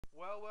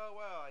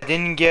Well. I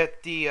didn't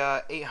get the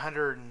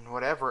 800 and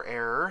whatever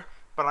error,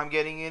 but I'm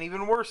getting an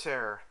even worse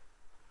error.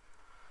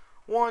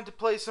 Wanted to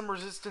play some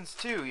Resistance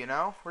 2, you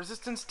know?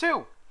 Resistance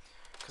 2.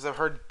 Because I've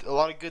heard a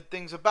lot of good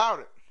things about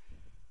it.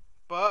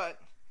 But,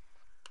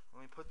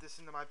 let me put this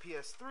into my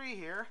PS3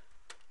 here.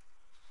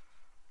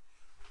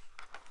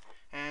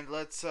 And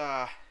let's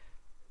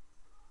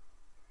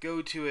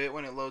go to it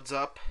when it loads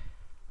up.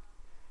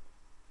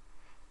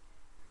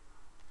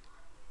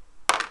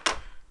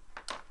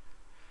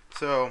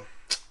 So,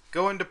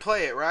 going to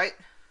play it, right?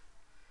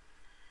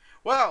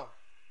 Well,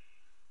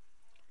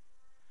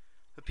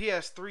 the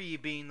PS3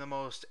 being the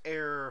most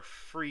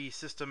error-free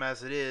system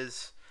as it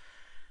is,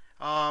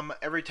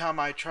 every time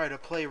I try to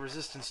play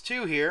Resistance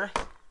 2 here,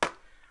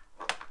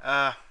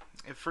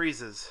 it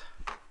freezes.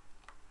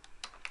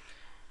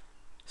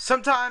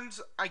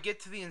 Sometimes I get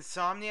to the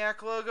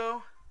Insomniac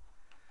logo.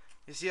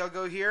 You see, I'll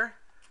go here.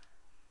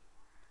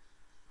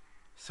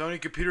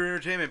 Sony Computer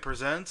Entertainment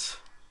presents.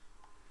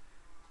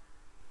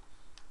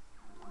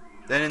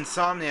 Then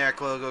Insomniac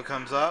logo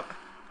comes up.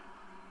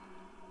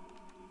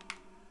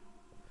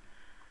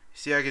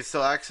 See, I can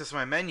still access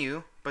my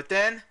menu, but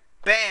then,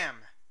 bam!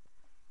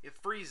 It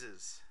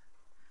freezes.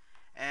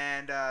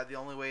 And the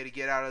only way to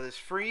get out of this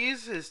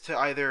freeze is to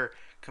either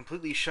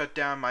completely shut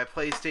down my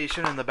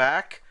PlayStation in the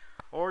back,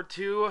 or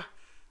to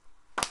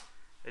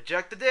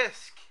eject the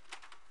disc.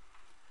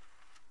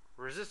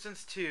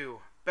 Resistance 2,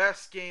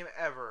 best game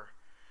ever.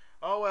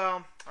 Oh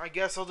well, I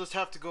guess I'll just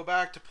have to go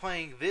back to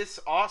playing this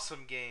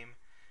awesome game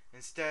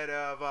instead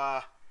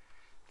of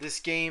this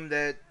game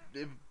that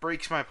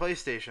breaks my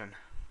PlayStation.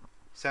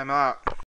 Sam out.